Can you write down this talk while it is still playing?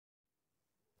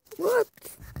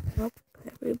What's up,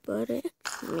 everybody?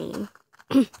 It's me.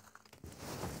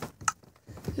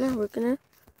 Now we're gonna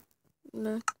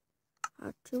learn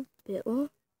how to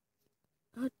build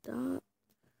a dog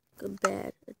a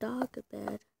bed.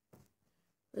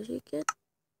 First you get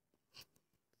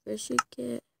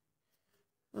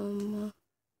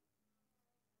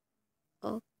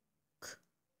oak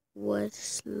wood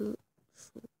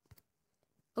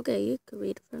okay, you can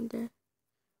read from there.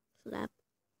 Slap.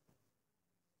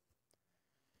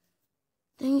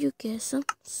 Then you get some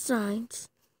signs.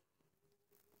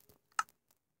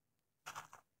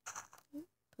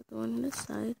 Put one on the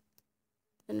side,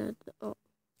 another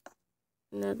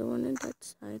one on that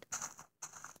side,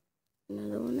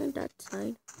 another one on that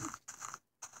side,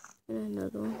 and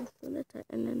another one on that side,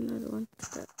 and another one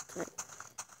to that side.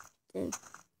 Then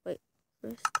wait,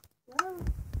 first one.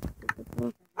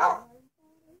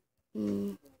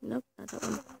 Nope, not that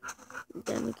one.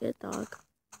 Then we get a dog.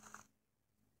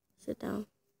 Sit down,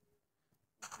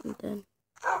 and then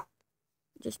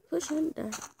just push in there.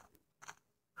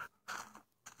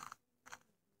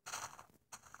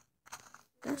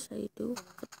 That's how you do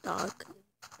a dog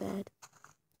bed.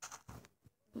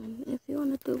 And if you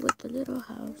want to do it with a little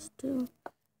house too,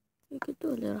 you could do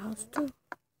a little house too.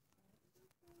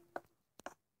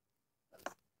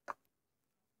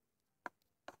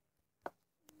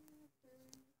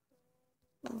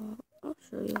 I'll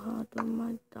show you how I do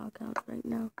my dog house right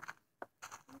now.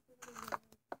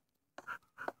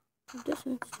 This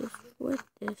is just with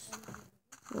this.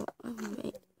 Well, I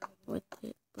made with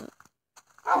it, but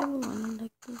if you want it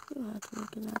like this, you have to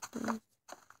make it like this.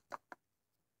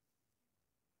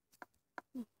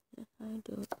 That's how I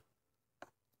do it.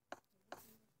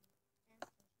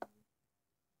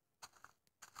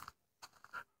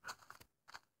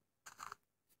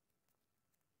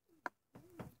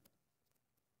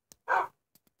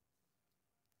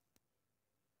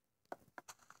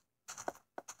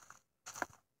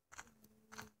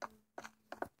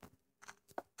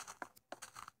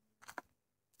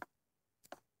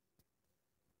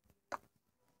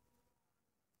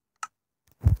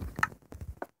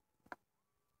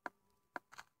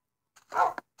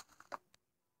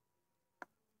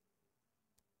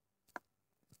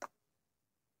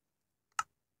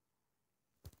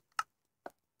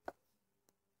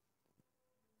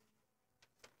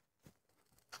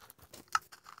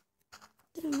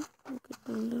 Then we could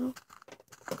do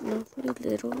a lovely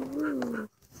little roof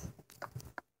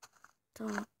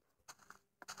top.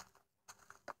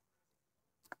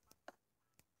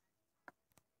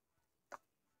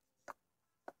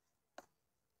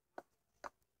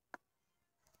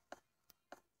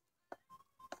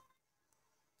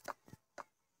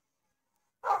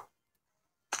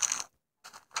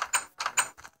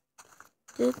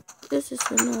 This is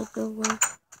another one.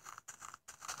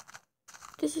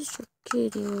 This is your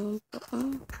kitty one, but I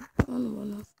don't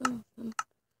want to film them.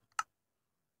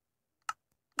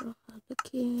 I'll have the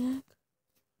kitty egg.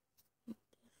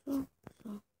 So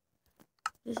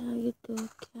this is how you do a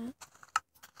cat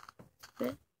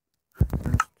bed.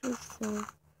 So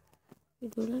you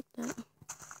do like that,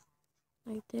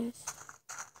 like this.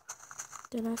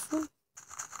 The last one,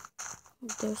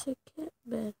 there's a cat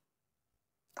bed.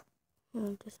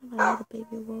 There's somebody with a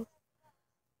baby wolf.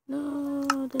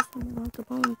 No, there's something on the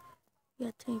bone. You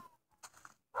got tape.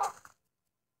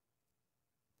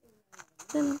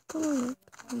 Then come over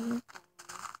here.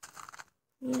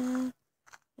 Yeah.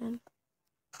 And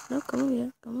no, come over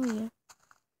here.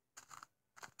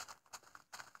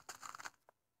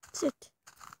 Sit.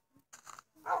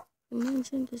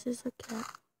 Imagine this is a cat.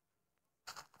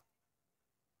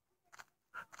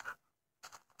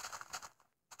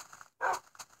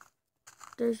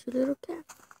 There's your little cat.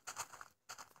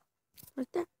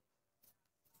 Like that.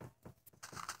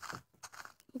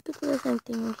 You could do the same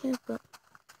thing right here, but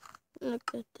look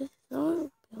at this.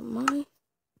 Oh, my.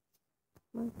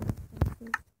 Oh.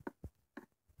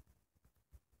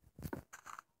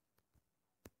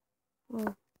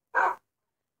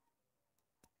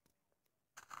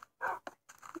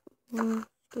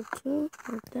 Skip two,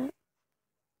 like that.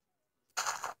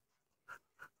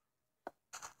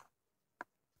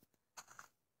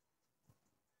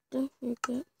 Then you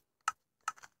get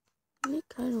any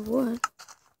kind of wood.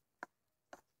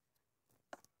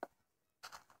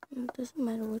 It doesn't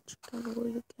matter which kind of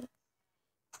wood you get.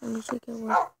 And you should get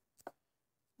wood.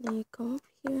 Then you come up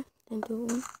here, then do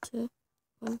 1, 2,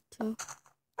 1, 2,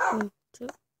 1, 2.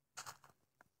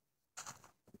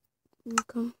 You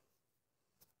come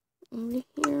over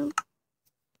here.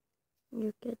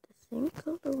 You get the same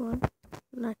color one,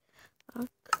 like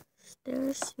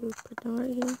upstairs. You put them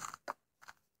right here.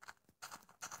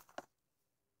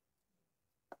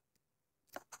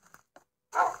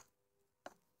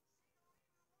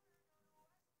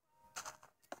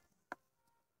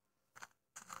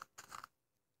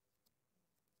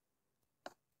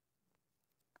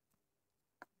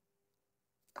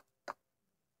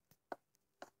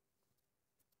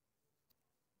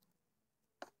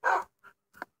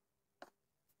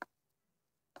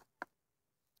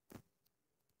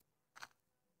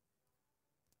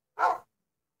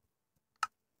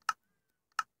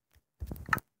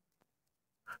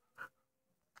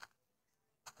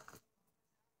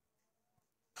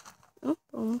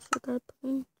 so I gotta put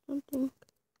in something.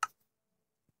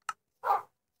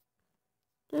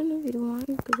 Then if you want,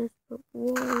 you could just put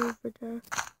water over there.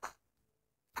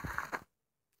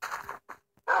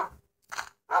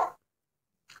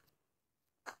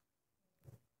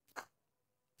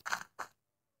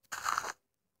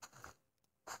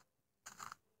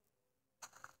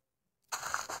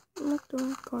 I'm not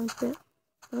doing carpet,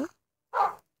 but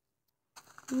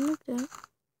like that.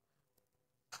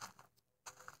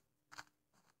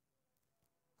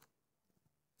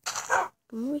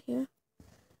 Come over here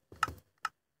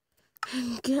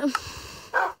and get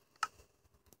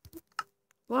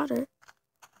water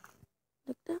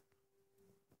like that.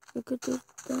 You could do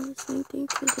the same thing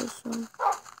to this one,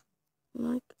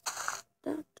 like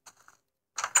that.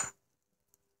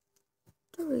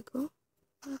 There we go,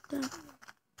 like that.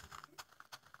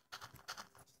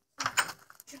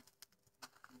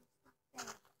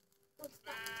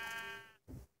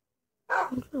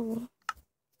 Put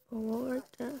water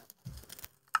like that.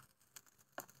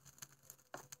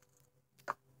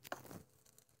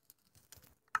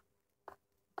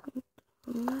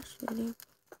 Last video.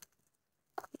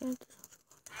 Yeah, this was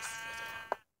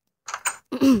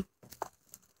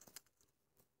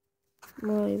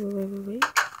last video. Wait.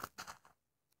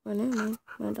 My name,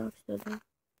 my dog's still there.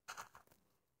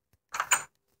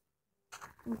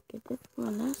 Okay, this is my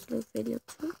last little video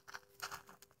too.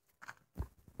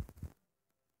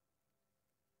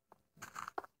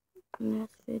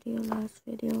 Last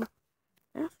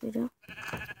video.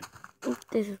 Oh,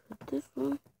 this is with this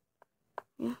one.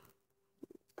 Yeah.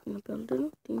 I'm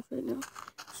building things right now.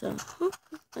 So,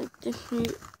 I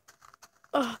think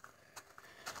I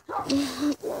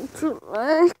want to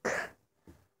like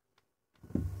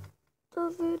the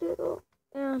video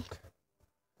and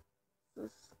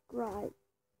subscribe.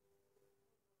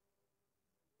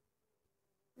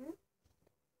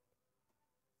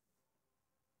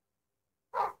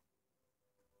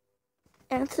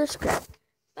 And subscribe.